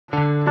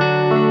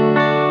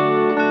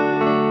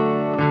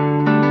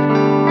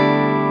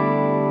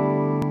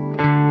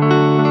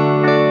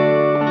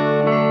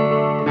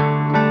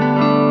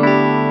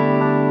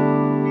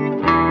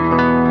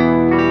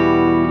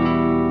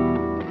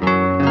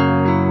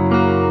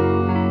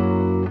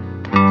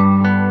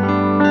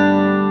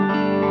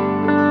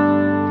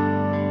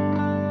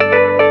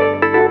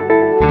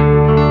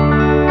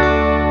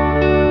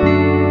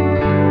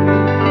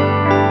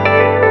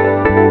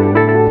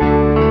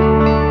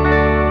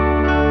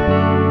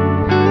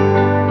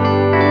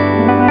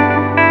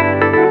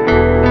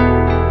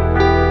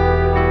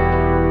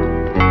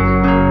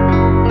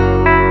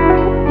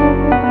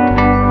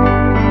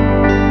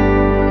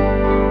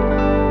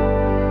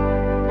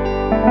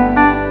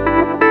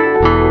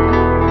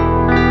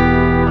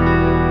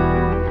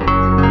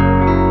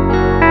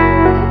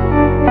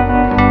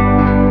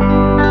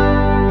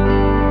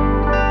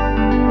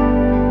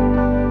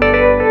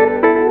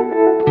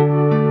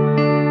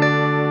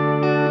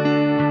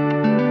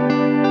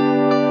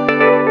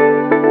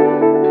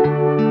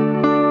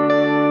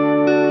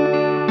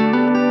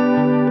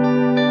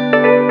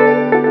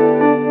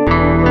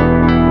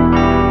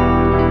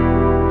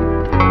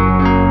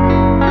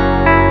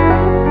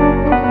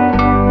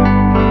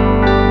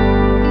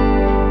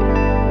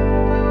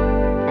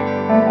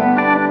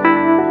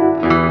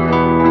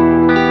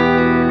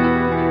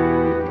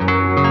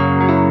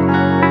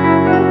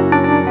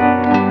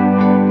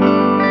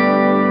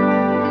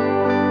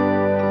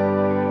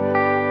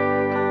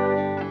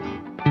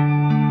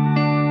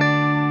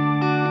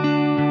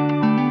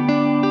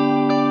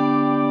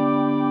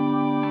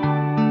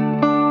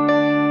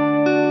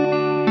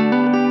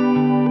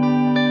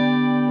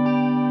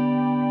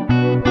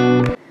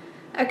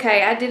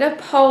Okay, I did a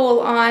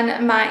poll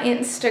on my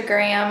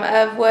Instagram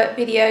of what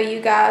video you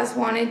guys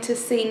wanted to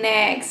see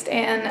next,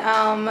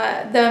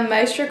 and the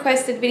most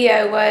requested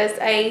video was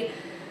a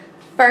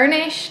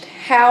furnished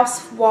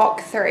house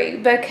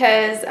walkthrough,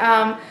 because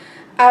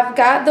I've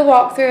got the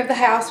walkthrough of the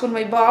house when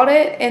we bought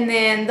it, and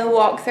then the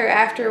walkthrough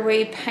after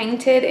we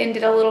painted and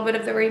did a little bit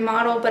of the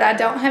remodel, but I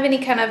don't have any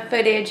kind of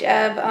footage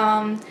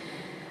of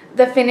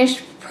the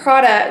finished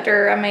product,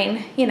 or I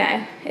mean, you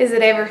know, is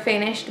it ever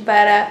finished,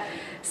 but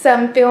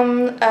some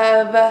film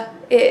of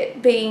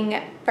it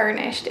being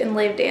furnished and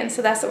lived in.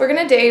 So that's what we're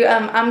gonna do.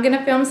 I'm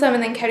gonna film some,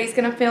 and then Cody's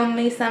gonna film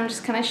me some,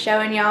 just kind of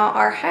showing y'all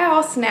our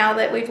house now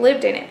that we've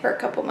lived in it for a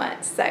couple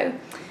months. So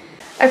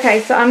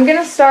okay, so I'm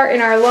gonna start in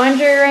our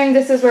laundry room.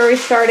 This is where we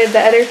started the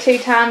other 2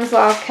 times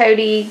while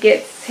Cody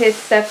gets his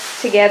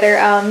stuff together,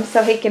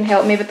 so he can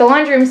help me. But the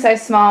laundry room's so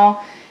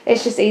small,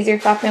 it's just easier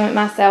if I film it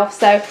myself.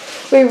 So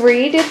we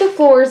redid the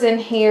floors in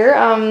here,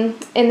 and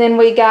then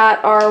we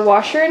got our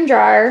washer and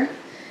dryer.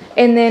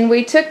 And then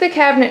we took the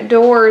cabinet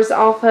doors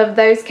off of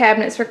those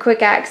cabinets for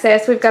quick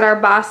access. We've got our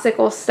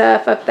bicycle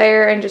stuff up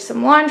there and just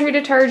some laundry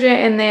detergent.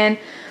 And then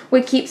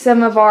we keep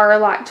some of our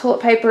like toilet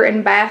paper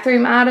and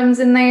bathroom items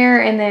in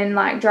there. And then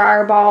like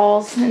dryer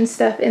balls and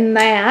stuff in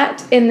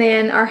that. And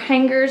then our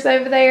hangers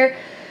over there.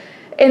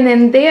 And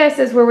then this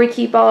is where we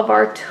keep all of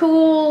our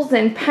tools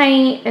and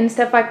paint and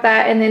stuff like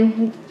that. And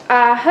then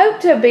I hope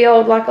to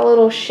build like a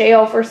little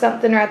shelf or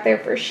something right there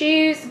for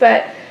shoes.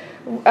 But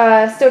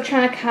still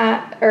trying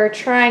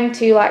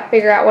to like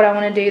figure out what I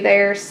want to do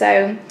there.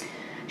 So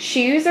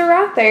shoes are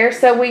right there.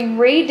 So we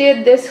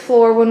redid this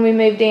floor when we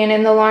moved in,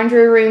 and the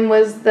laundry room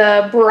was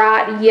the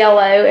bright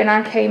yellow, and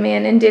I came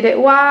in and did it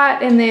white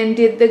and then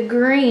did the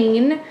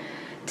green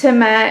to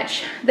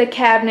match the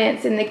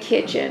cabinets in the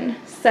kitchen.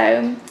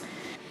 So,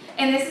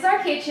 and this is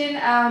our kitchen.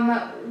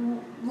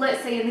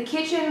 Let's see, in the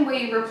kitchen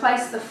we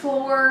replaced the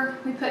floor.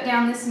 We put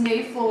down this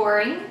new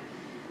flooring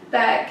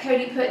that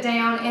Cody put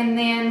down, and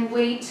then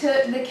we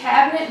took the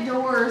cabinet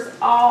doors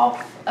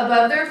off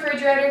above the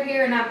refrigerator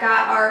here, and I've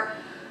got our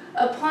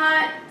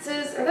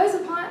appliances. Are those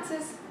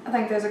appliances? I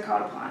think those are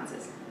called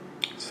appliances.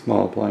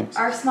 Small appliances.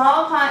 Our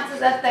small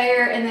appliances up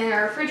there, and then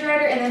our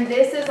refrigerator, and then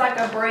this is like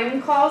a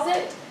broom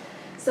closet.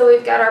 So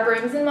we've got our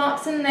brooms and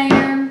mops in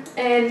there,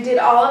 and did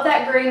all of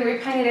that green,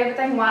 repainted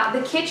everything white.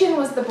 The kitchen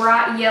was the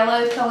bright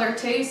yellow color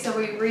too, so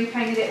we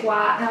repainted it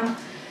white.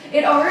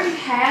 It already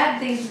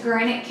had these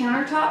granite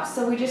countertops,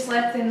 so we just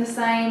left them the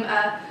same.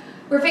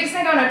 We're fixing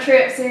to go on a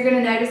trip, so you're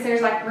going to notice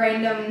there's like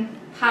random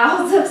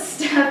piles of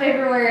stuff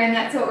everywhere, and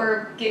that's what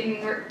we're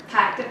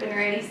packed up and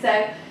ready.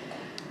 So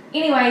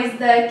anyways,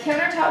 the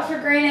countertops were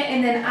granite,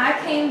 and then I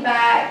came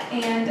back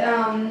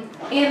and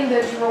in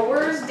the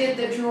drawers, did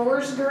the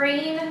drawers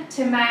green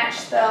to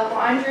match the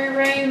laundry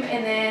room,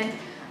 and then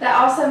that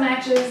also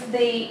matches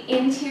the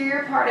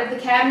interior part of the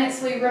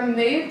cabinets. We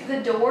removed the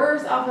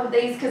doors off of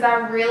these because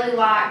I really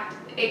liked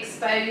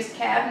exposed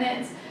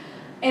cabinets.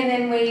 And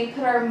then we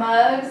put our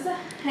mugs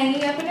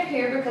hanging up under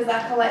here because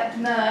I collect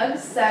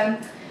mugs. So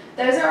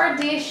those are our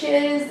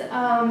dishes,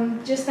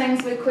 just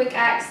things with quick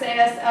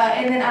access.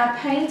 And then I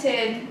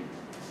painted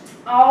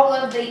all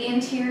of the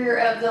interior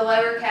of the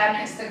lower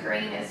cabinets the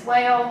green as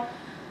well.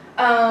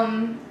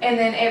 And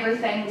then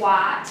everything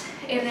white.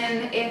 And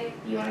then if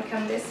you want to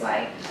come this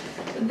way,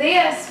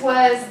 this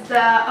was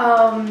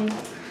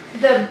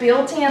the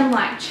built-in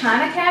like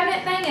china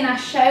cabinet thing, and I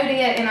showed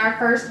it in our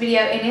first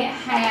video, and it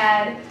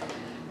had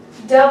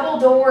double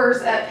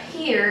doors up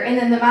here, and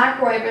then the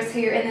microwave was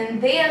here, and then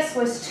this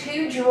was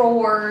 2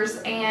 drawers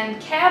and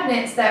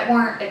cabinets that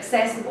weren't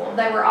accessible.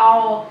 They were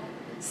all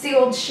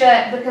sealed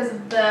shut because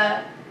of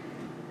the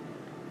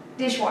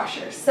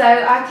dishwasher. So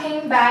I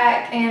came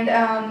back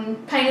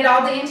and painted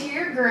all the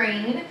interior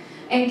green,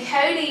 and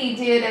Cody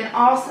did an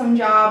awesome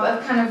job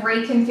of kind of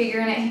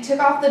reconfiguring it. He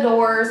took off the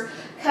doors,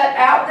 cut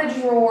out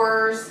the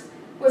drawers.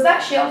 Was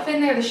that shelf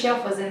in there? The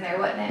shelf was in there,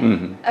 wasn't it?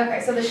 Mm-hmm.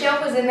 Okay, so the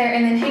shelf was in there,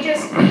 and then he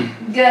just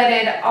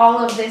gutted all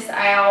of this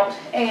out,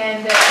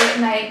 and it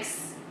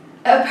makes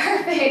a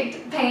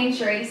perfect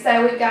pantry.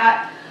 So we've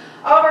got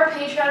all of our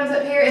pantry items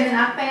up here, and then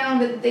I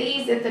found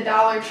these at the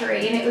Dollar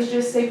Tree, and it was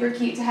just super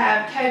cute to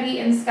have Cody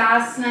and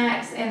Sky's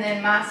snacks, and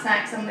then my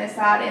snacks on this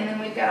side, and then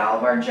we've got all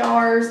of our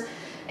jars,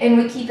 and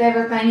we keep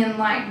everything in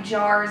like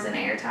jars and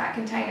airtight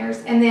containers.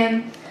 And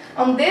then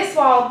on this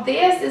wall,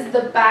 this is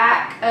the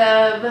back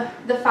of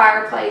the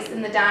fireplace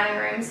in the dining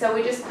room, so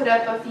we just put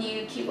up a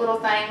few cute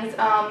little things.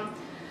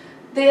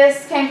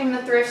 This came from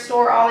the thrift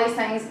store, all these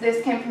things,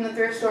 this came from the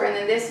thrift store, and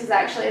then this is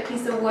actually a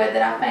piece of wood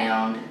that I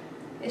found.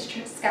 Is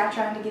Sky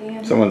trying to get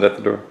in? Someone's at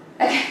the door.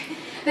 Okay.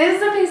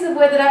 This is a piece of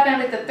wood that I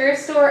found at the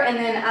thrift store, and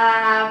then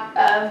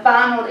I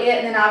vinyled it,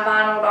 and then I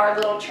vinyled our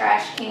little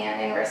trash can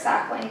and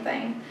recycling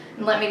thing.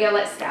 And let me go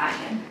let Sky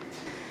in.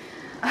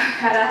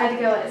 Alright, I had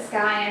to go let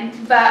Sky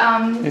in.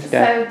 But,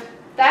 so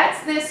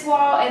that's this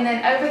wall, and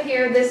then over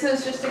here, this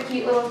is just a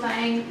cute little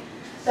thing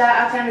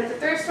that I found at the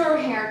thrift store.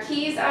 We hang our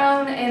keys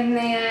on, and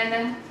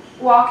then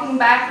walking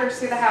backwards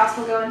through the house,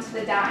 we'll go into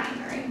the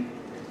dining room.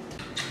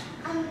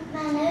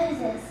 My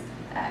nose is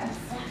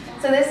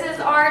So this is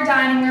our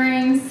dining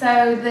room.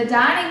 So the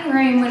dining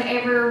room,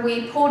 whenever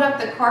we pulled up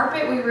the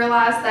carpet, we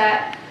realized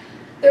that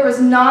there was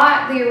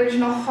not the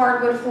original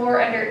hardwood floor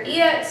under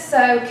it.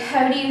 So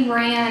Cody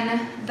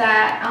ran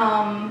that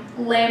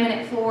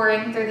laminate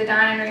flooring through the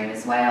dining room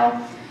as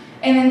well.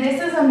 And then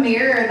this is a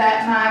mirror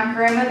that my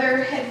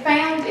grandmother had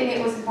found, and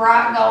it was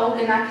bright gold,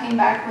 and I came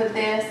back with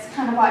this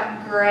kind of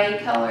like gray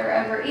color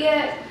over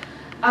it.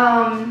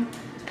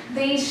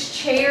 These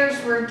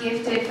chairs were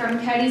gifted from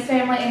Cody's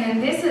family, and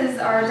then this is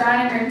our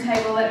dining room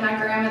table that my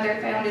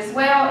grandmother found as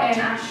well, and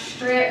I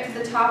stripped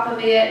the top of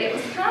it. It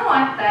was kind of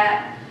like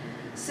that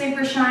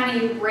super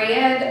shiny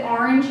red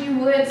orangey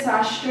wood, so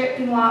I stripped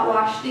and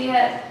whitewashed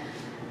it.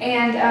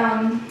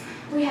 And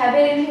we have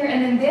it in here,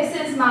 and then this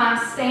is my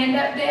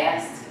stand-up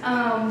desk.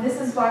 This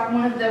is like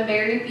one of the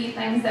very few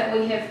things that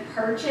we have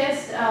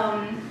purchased.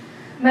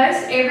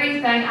 Most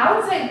everything, I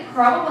would say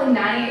probably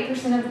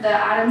 98% of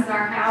the items in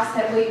our house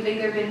have we've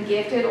either been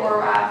gifted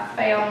or I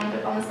found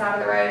on the side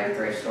of the road or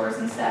thrift stores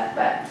and stuff.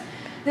 But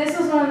this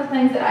was one of the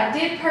things that I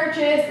did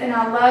purchase, and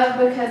I love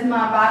because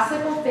my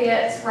bicycle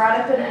fits right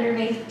up and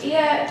underneath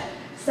it,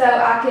 so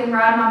I can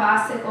ride my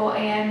bicycle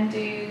and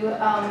do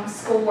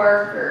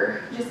schoolwork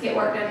or just get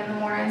work done in the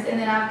mornings. And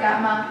then I've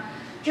got my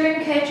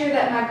dream catcher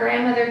that my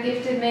grandmother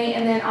gifted me,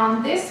 and then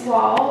on this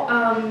wall,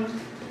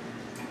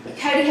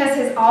 Cody has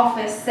his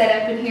office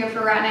set up in here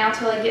for right now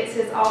till he gets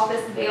his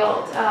office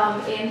built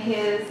in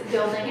his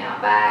building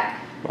out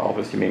back.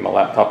 Office, you mean my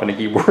laptop and a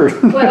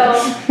keyboard? Well,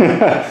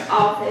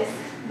 office.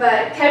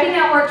 But Cody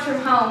now works from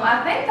home.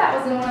 I think that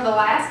was in one of the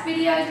last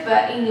videos,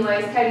 but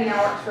anyways, Cody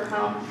now works from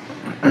home.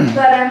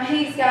 But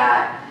he's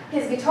got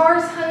his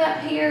guitars hung up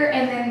here,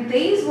 and then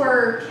these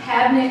were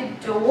cabinet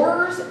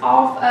doors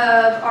off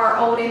of our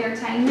old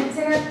entertainment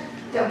center.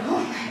 Don't pull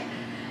that.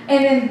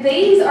 And then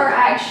these are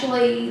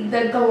actually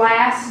the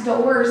glass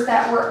doors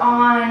that were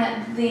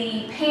on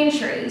the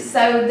pantry.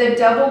 So the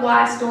double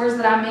glass doors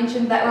that I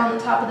mentioned that were on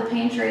the top of the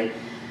pantry,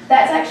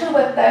 that's actually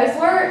what those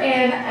were.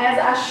 And as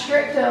I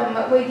stripped them,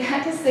 we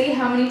got to see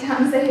how many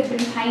times they had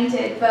been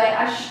painted, but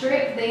I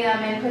stripped them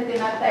and put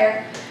them up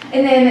there.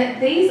 And then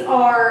these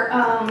are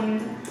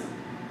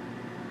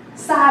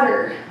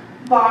cider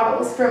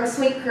bottles from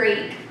Sweet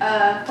Creek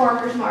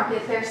Farmers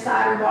Market. They're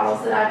cider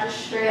bottles that I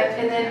just stripped.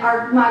 And then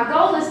my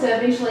goal is to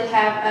eventually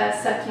have a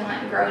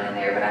succulent growing in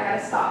there, but I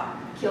gotta stop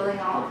killing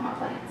all of my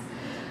plants.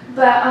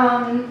 But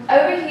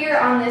over here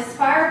on this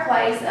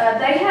fireplace,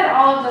 they had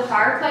all of the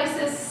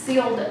fireplaces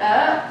sealed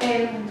up,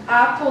 and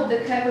I pulled the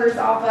covers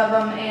off of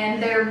them,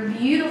 and they're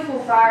beautiful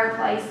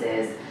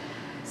fireplaces.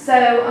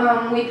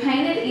 So we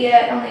painted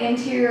it on the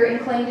interior and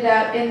cleaned it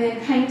up, and then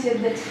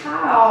painted the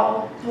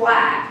tile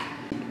black.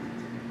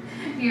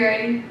 You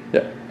ready?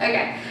 Yeah.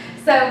 Okay.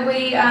 So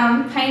we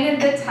painted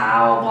the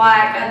tile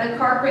black. The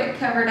carpet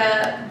covered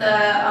up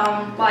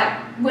the, like,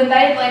 when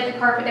they had laid the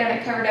carpet down,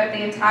 it covered up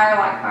the entire,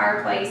 like,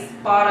 fireplace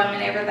bottom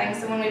and everything.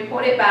 So when we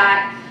pulled it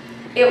back,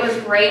 it was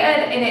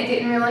red, and it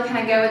didn't really kind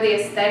of go with the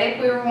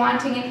aesthetic we were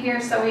wanting in here.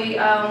 So we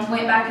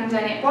went back and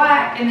done it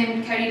black, and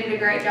then Cody did a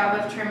great job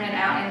of trimming it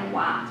out in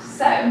white.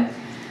 So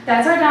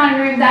that's our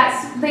dining room.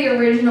 That's the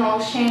original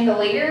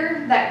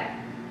chandelier that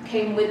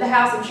came with the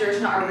house. I'm sure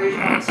it's not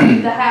original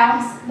to the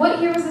house.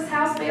 What year was this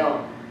house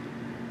built?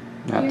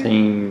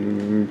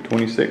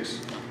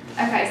 1926.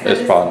 Okay, so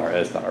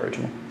it's not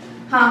original.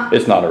 Huh?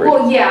 It's not original.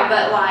 Well, yeah,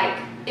 but like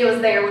it was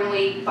there when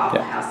we bought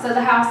the house. So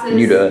the house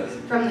is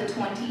from the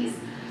 20s.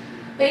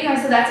 But anyway,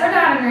 so that's our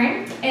dining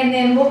room, and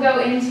then we'll go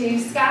into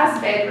Sky's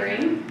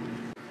bedroom.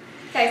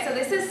 Okay, so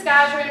this is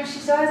Sky's room. She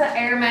still has an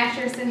air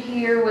mattress in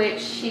here,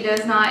 which she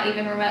does not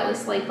even remotely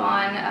sleep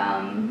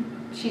on.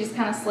 She just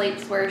kind of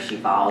sleeps where she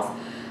falls.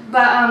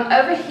 But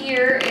over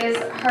here is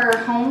her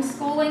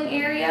homeschooling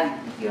area.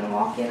 If you want to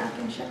walk in, I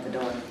can shut the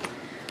door.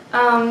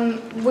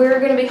 We're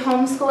going to be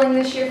homeschooling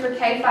this year for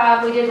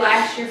K-5. We did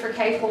last year for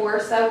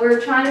K-4. So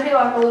we're trying to do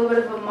like a little bit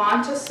of a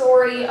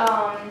Montessori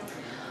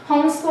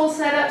homeschool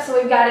setup. So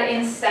we've got it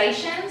in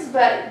stations.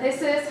 But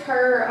this is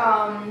her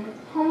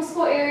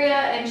homeschool area,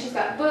 and she's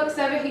got books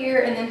over here,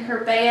 and then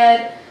her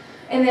bed.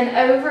 And then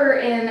over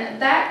in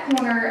that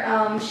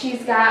corner,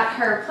 she's got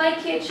her play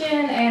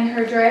kitchen and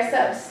her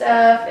dress-up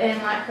stuff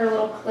and like her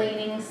little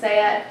cleaning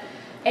set.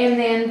 And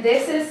then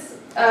this is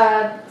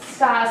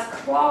Sky's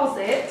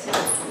closet.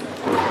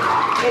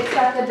 It's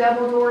got the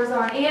double doors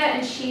on it,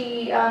 and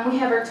we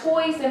have her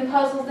toys and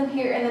puzzles in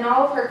here, and then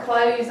all of her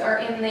clothes are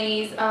in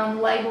these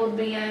labeled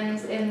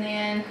bins, and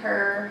then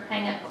her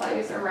hang-up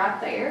clothes are right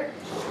there.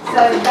 So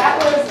that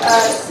was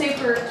a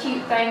super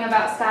cute thing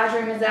about Sky's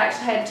room, is it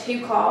actually had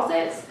 2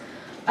 closets.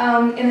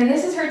 And then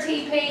this is her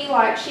TP,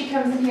 like she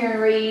comes in here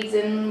and reads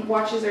and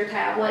watches her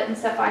tablet and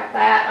stuff like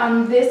that.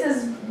 This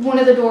is one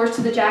of the doors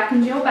to the Jack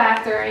and Jill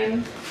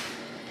bathroom.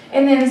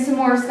 And then some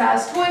more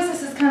Sky's toys.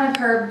 This is kind of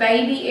her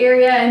baby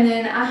area, and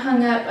then I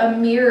hung up a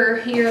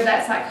mirror here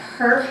that's like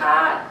her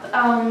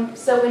height.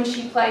 So when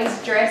she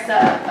plays dress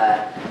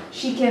up,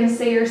 she can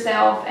see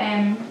herself,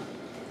 and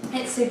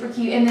it's super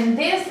cute. And then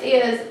this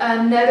is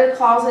another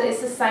closet.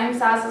 It's the same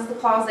size as the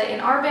closet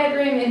in our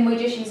bedroom, and we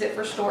just use it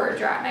for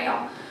storage right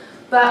now.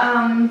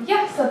 But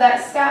yeah, so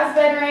that's Sky's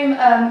bedroom.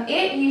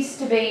 It used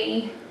to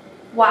be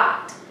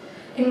white,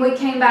 and we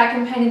came back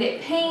and painted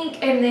it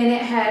pink, and then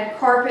it had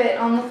carpet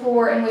on the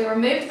floor, and we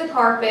removed the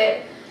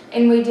carpet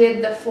and we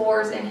did the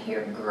floors in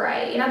here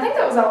gray. And I think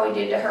that was all we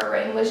did to her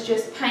room, was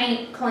just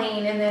paint,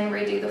 clean, and then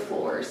redo the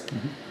floors.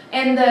 Mm-hmm.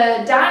 And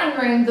the dining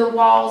room, the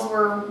walls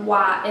were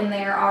white in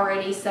there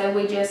already, so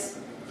we just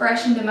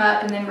freshened them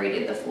up and then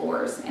redid the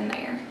floors in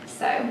there.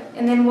 So,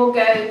 and then we'll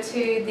go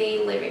to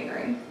the living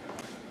room.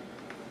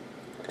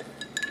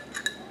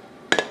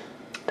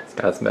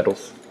 Sky's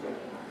medals.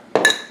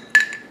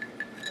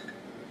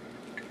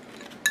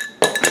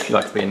 She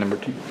likes being number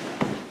 2.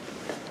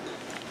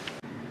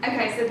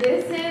 Okay, so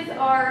this is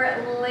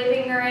our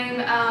living room.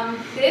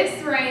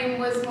 This room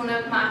was one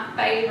of my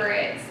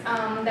favorites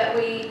that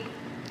we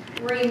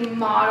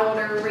remodeled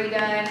or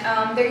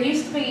redone. There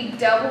used to be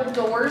double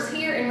doors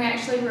here, and we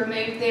actually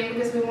removed them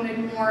because we wanted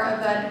more of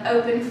an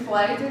open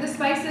flow through the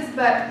spaces,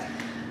 but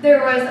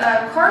there was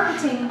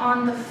carpeting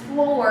on the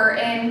floor,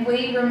 and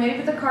we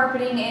removed the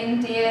carpeting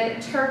and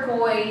did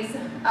turquoise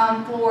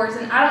floors.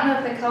 And I don't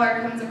know if the color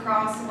comes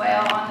across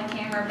well on the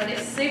camera, but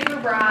it's super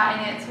bright,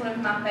 and it's one of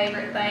my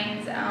favorite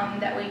things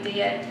that we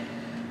did.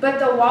 But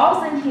the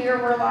walls in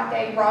here were like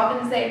a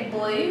robin's egg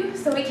blue,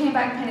 so we came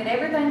back and painted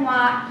everything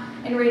white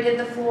and redid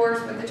the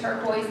floors with the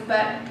turquoise.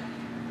 But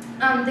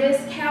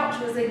this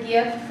couch was a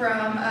gift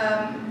from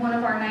one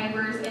of our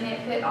neighbors, and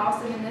it fit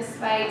awesome in this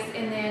space.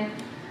 And then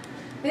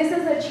this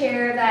is a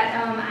chair that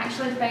I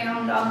actually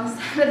found on the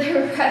side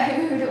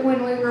of the road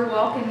when we were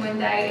walking one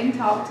day, and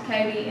talked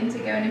Cody into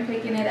going and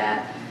picking it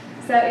up.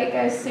 So it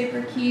goes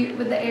super cute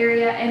with the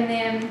area. And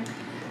then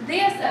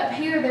this up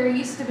here, there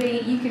used to be,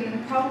 you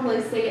can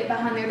probably see it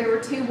behind there, there were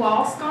 2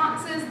 wall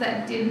sconces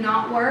that did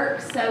not work.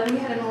 So we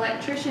had an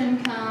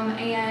electrician come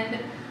and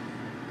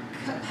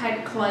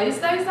had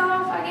closed those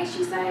off, I guess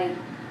you say.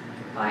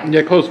 Like,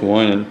 yeah, close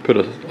one and put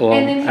a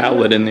long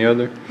outlet in the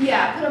other.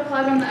 Yeah, put a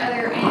plug on the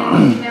other,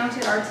 and we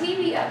mounted our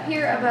TV up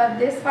here above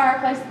this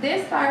fireplace.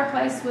 This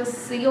fireplace was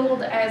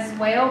sealed as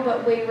well,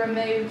 but we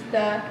removed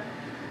the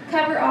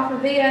cover off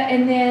of it.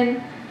 And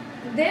then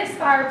this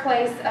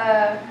fireplace,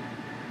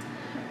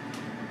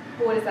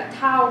 what is that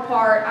tile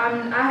part?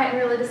 I hadn't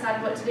really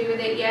decided what to do with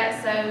it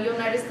yet, so you'll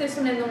notice this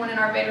one and the one in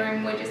our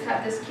bedroom, we just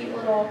have this cute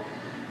little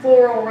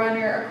floral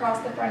runner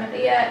across the front of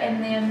it.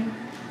 And then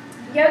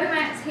yoga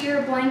mats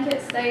here,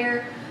 blankets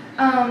there.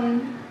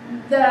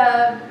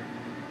 The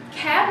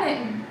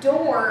cabinet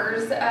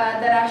doors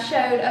that I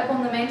showed up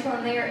on the mantle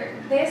in there,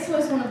 this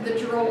was one of the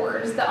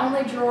drawers, the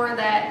only drawer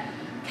that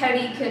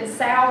Cody could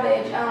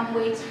salvage.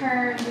 We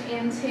turned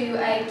into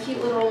a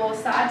cute little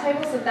side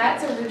table, so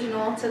that's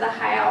original to the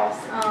house,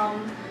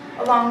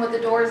 along with the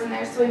doors in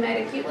there. So we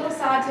made a cute little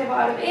side table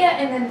out of it,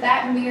 and then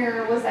that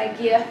mirror was a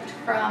gift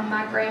from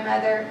my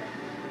grandmother.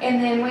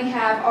 And then we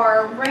have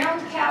our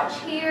round couch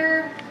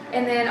here,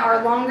 and then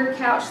our longer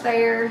couch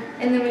there,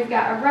 and then we've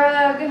got a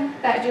rug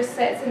that just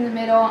sits in the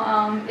middle.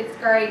 It's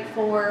great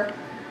for,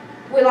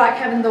 we like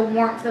having the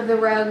warmth of the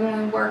rug when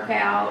we work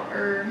out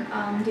or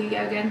do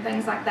yoga and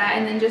things like that.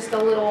 And then just a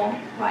little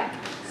like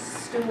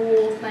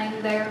stool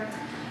thing there.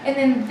 And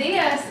then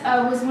this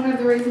was one of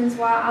the reasons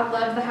why I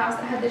love the house.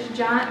 That had this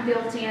giant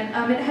built-in.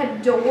 It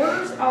had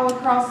doors all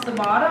across the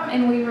bottom,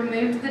 and we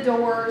removed the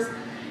doors.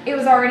 It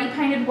was already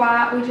painted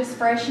white. We just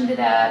freshened it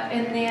up.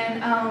 And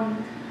then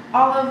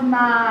all of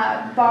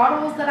my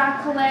bottles that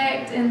I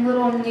collect and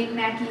little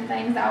knick-knacky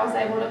things I was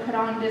able to put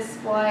on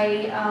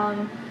display.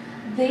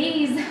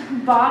 These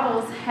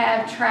bottles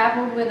have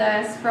traveled with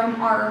us from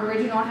our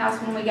original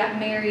house when we got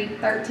married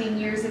 13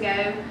 years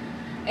ago.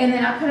 And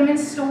then I put them in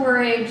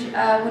storage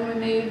when we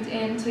moved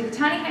into the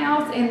tiny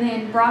house, and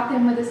then brought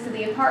them with us to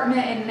the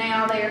apartment, and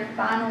now they're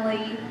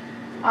finally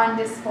on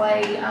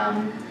display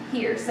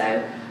here.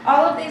 So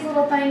all of these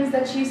little things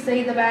that you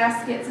see, the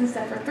baskets and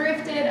stuff, are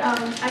thrifted.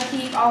 I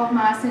keep all of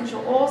my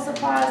essential oil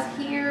supplies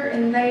here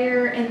and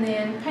there, and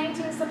then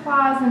painting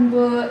supplies and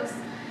books,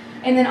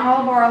 and then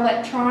all of our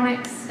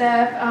electronic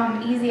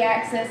stuff, easy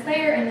access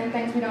there, and then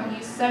things we don't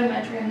use so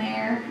much are in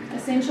there,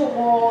 essential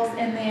oils,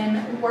 and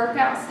then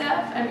workout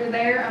stuff under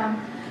there.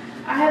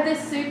 I have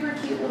this super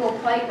cute little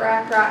plate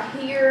rack right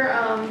here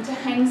to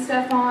hang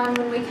stuff on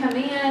when we come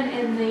in,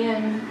 and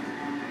then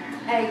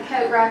a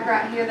coat rack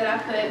right here that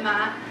I put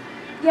my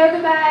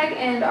yoga bag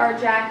and our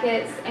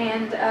jackets,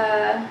 and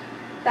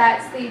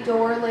that's the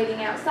door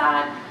leading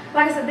outside.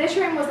 Like I said, this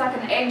room was like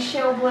an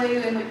eggshell blue,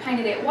 and we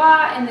painted it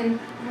white and then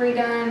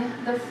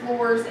redone the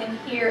floors in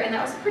here, and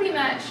that was pretty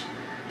much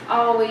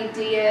all we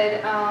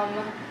did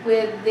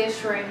with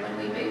this room when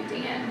we moved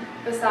in,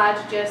 besides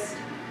just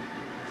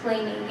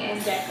cleaning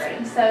and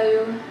decorating.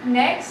 So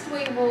next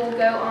we will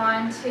go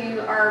on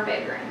to our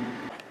bedroom.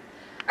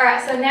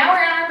 Alright, so now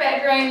we're in our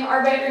bedroom.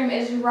 Our bedroom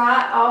is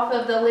right off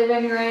of the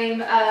living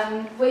room.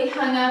 We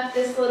hung up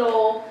this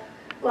little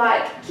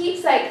like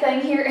keepsake thing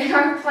here, and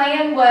our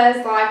plan was,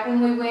 like,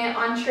 when we went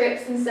on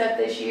trips and stuff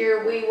this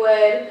year, we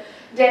would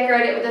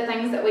decorate it with the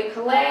things that we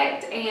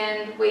collect,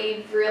 and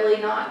we've really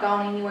not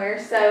gone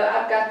anywhere. So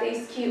I've got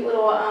these cute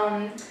little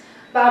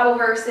Bible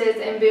verses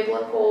and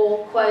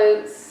biblical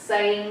quotes,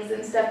 sayings,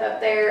 and stuff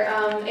up there.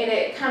 And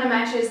it kind of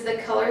matches the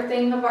color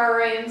theme of our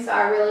room, so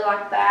I really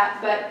like that.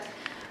 But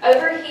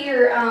over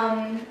here,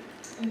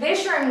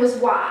 this room was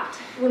white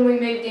when we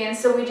moved in,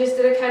 so we just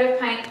did a coat of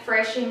paint,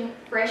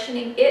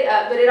 freshening it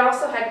up. But it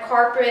also had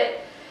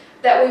carpet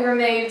that we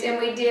removed, and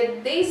we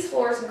did these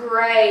floors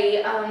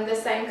gray, the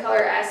same color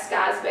as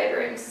Sky's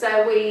bedroom.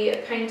 So we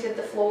painted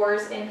the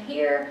floors in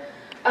here.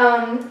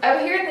 Over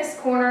here in this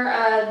corner,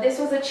 this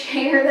was a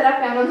chair that I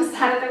found on the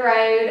side of the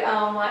road,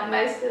 like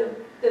most of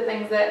the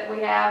things that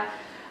we have.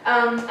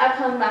 I've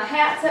hung my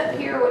hats up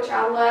here, which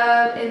I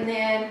love, and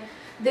then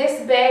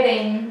this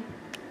bedding,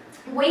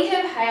 we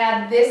have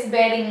had this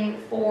bedding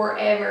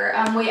forever.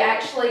 We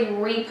actually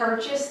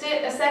repurchased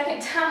it a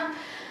second time,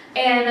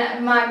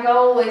 and my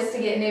goal is to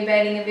get new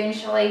bedding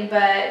eventually,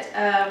 but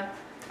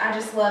I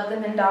just love the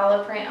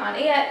mandala print on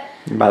it.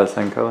 You buy the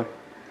same color?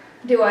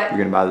 Do what? You're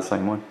gonna buy the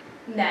same one?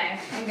 No,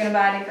 I'm going to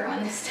buy a different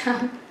one this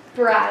time.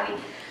 Variety.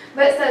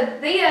 But so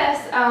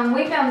this,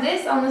 we found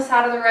this on the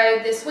side of the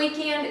road this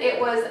weekend. It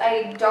was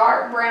a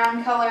dark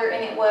brown color,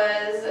 and it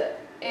was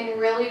in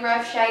really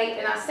rough shape.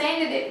 And I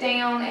sanded it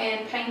down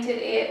and painted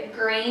it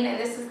green. And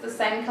this is the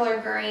same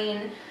color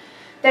green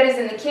that is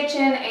in the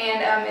kitchen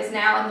and is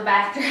now in the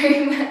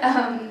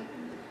bathroom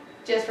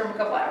just from a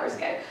couple hours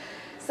ago.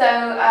 So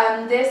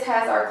this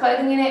has our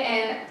clothing in it,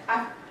 and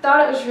I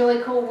thought it was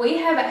really cool. We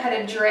haven't had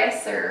a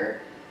dresser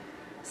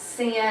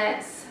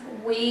since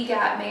we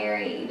got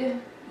married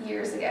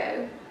years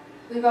ago.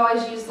 We've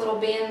always used little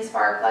bins for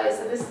our clothes,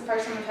 so this is the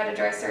first time we've had a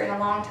dresser in a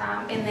long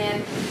time. And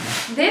then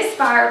this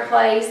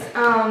fireplace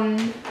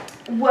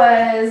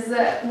was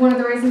one of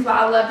the reasons why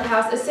I love the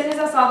house. As soon as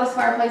I saw this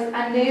fireplace,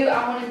 I knew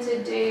I wanted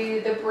to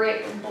do the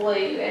brick blue,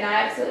 and I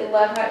absolutely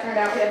love how it turned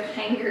out. We have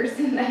hangers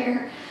in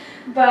there.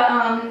 But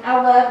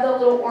I love the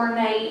little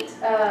ornate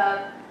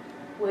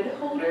wood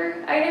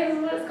holder, I guess is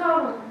what it's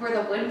called, where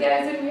the wood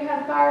goes when you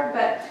have fire.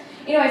 But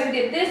anyways, we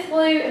did this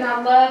blue, and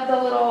I love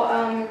the little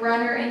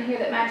runner in here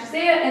that matches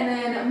it, and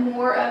then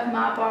more of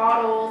my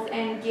bottles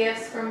and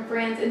gifts from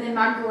friends. And then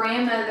my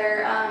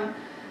grandmother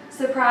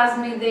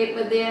surprised me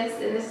with this,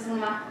 and this is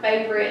one of my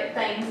favorite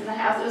things in the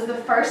house. It was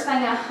the first thing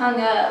I hung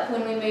up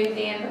when we moved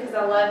in because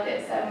I loved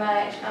it so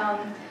much.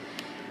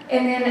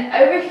 And then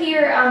over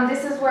here,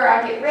 this is where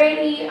I get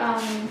ready.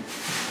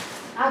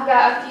 I've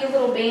got a few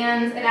little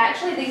bins, and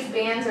actually these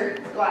bins are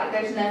like,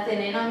 there's nothing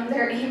in them.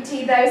 They're empty.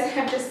 Those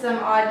have just some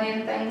odd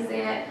end things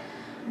in it.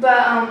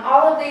 But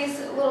all of these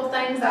little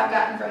things I've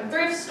gotten from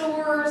thrift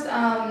stores.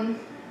 And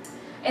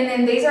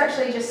then these are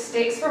actually just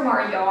sticks from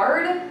our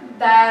yard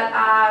that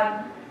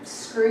I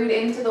screwed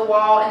into the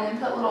wall and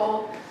then put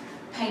little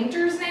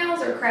painter's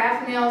nails or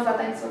craft nails, I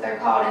think that's what they're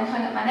called, and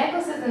hung up my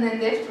necklaces. And then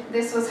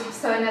this was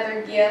also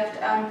another gift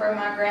from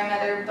my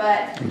grandmother.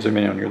 But zoom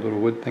in on your little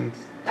wood things.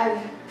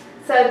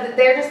 So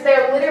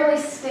they're literally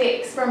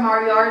sticks from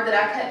our yard that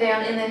I cut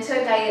down and then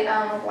took a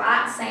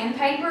light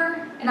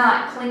sandpaper, and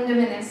I cleaned them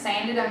and then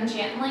sanded them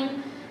gently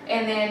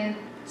and then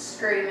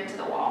screwed them into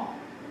the wall.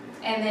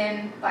 And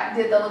then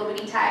did the little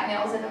bitty tack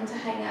nails in them to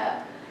hang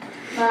up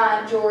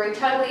my jewelry.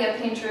 Totally a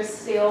Pinterest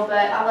steal,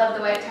 but I love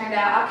the way it turned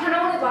out. I kind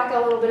of wanted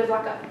a little bit of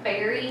a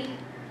fairy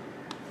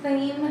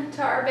theme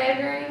to our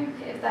bedroom,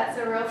 if that's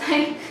a real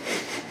thing.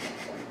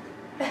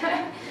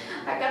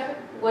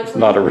 It's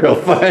not a real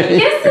thing.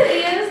 Yes,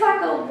 it is.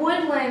 Like a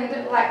woodland,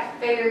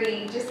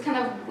 fairy, just kind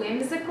of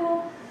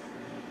whimsical.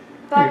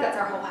 I feel like that's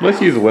our whole house.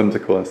 Let's use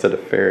whimsical instead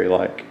of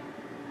fairy-like.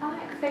 I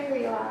like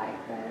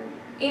fairy-like, though.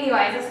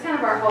 Anyways, it's kind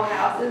of our whole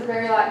house. It's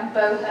very,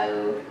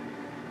 boho.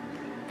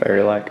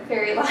 Fairy-like.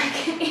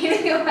 Fairy-like.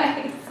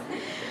 Anyways.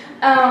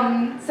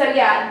 So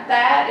yeah,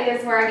 that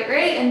is where I get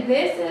ready, and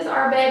this is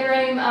our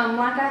bedroom.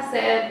 Like I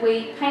said,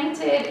 we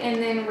painted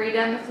and then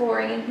redone the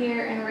flooring in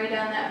here and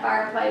redone that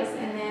fireplace,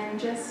 and then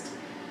just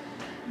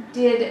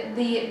did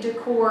the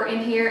decor in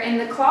here. And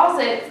the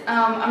closet,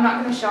 I'm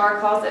not going to show our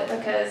closet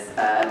because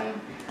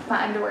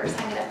my underwear is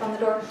hanging up on the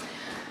door,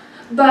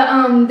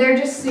 but they're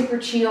just super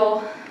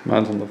chill.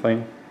 Mine's on the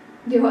fan.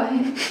 Do I?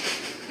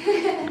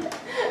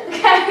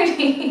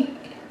 Cody.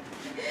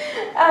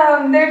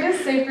 They're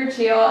just super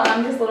chill.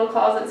 Just little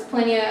closets,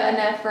 plenty of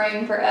enough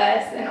room for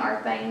us and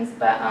our things.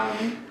 But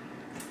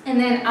and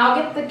then I'll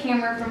get the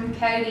camera from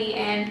Cody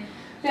and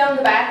film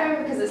the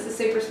bathroom because it's a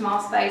super small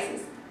space.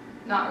 It's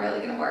not really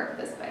going to work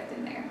with us both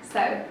in there.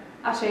 So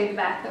I'll show you the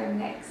bathroom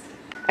next.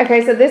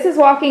 Okay, so this is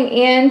walking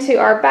into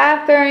our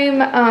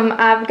bathroom.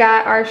 I've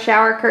got our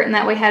shower curtain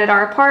that we had at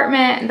our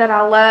apartment that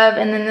I love,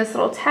 and then this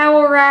little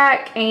towel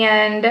rack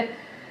and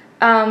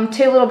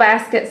two little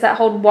baskets that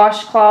hold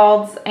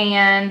washcloths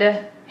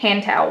and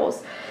hand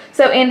towels.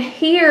 So in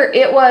here,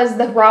 it was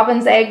the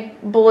robin's egg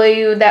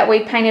blue that we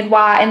painted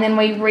white, and then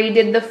we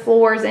redid the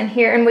floors in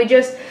here, and we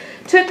just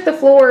took the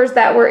floors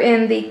that were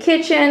in the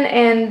kitchen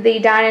and the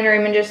dining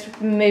room and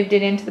just moved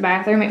it into the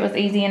bathroom. It was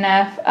easy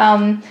enough.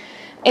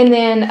 And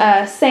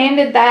then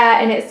sanded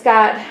that, and it's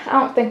got, I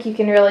don't think you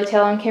can really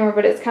tell on camera,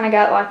 but it's kind of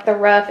got the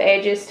rough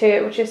edges to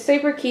it, which is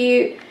super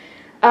cute.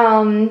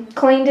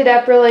 Cleaned it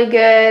up really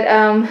good.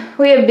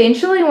 We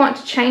eventually want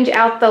to change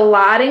out the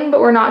lighting, but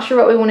we're not sure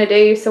what we want to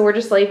do, so we're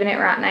just leaving it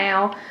right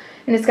now.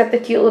 And it's got the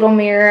cute little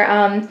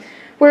mirror.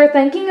 We're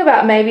thinking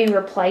about maybe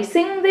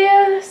replacing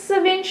this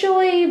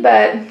eventually,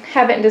 but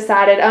haven't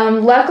decided.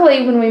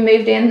 Luckily, when we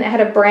moved in, it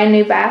had a brand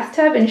new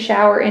bathtub and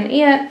shower in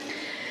it.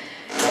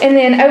 And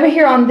then over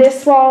here on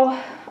this wall,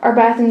 our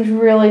bathroom's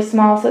really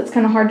small, so it's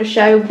kind of hard to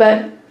show,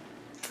 but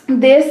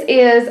this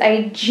is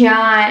a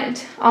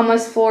giant,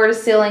 almost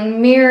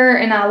floor-to-ceiling mirror,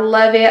 and I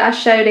love it. I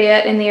showed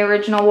it in the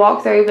original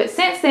walkthrough, but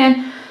since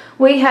then,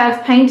 we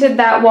have painted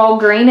that wall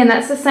green, and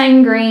that's the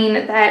same green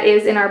that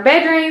is in our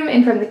bedroom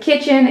and from the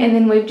kitchen, and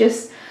then we've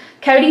just,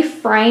 Cody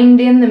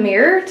framed in the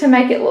mirror to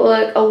make it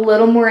look a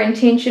little more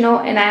intentional,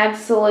 and I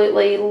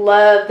absolutely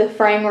love the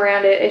frame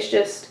around it. It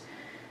just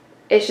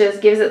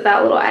gives it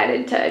that little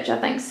added touch. I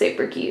think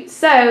super cute.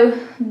 So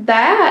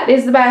that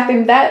is the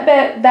bathroom.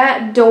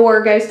 That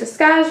door goes to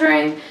Sky's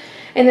room,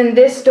 and then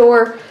this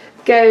door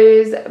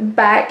goes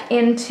back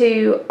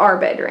into our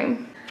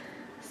bedroom.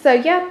 So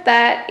yeah,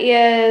 that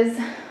is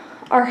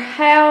our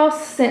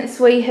house since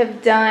we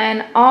have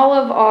done all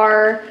of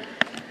our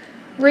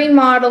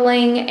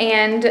remodeling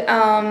and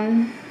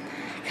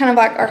kind of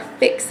like our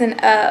fixing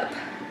up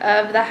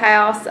of the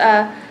house.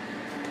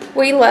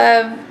 We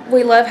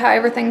love how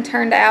everything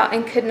turned out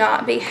and could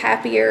not be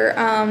happier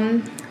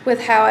with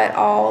how it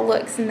all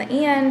looks in the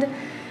end.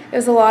 It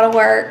was a lot of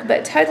work,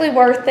 but totally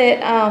worth it.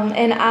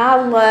 And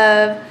I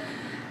love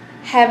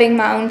having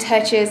my own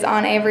touches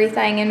on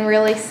everything and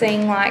really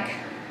seeing like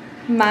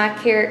my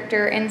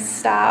character and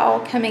style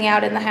coming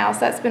out in the house.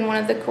 That's been one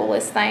of the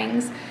coolest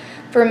things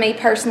for me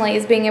personally,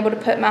 is being able to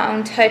put my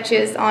own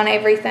touches on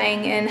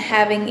everything and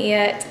having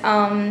it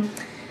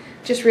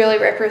just really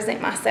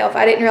represent myself.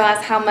 I didn't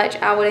realize how much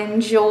I would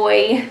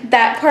enjoy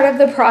that part of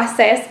the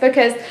process,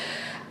 because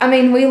I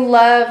mean, we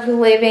loved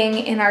living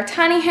in our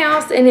tiny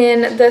house and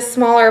in the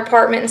smaller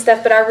apartment and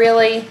stuff, but I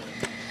really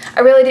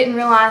didn't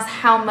realize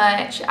how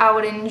much I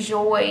would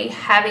enjoy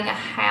having a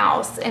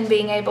house and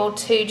being able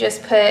to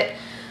just put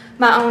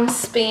my own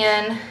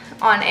spin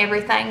on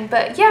everything.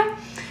 But yeah,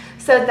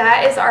 so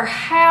that is our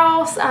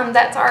house.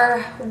 That's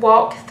our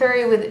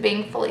walkthrough with it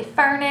being fully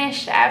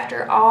furnished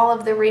after all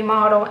of the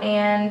remodel,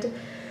 and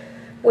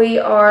we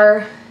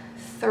are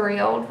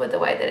thrilled with the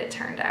way that it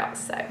turned out.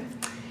 So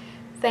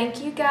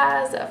thank you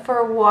guys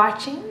for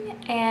watching,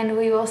 and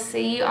we will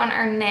see you on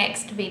our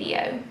next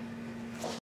video.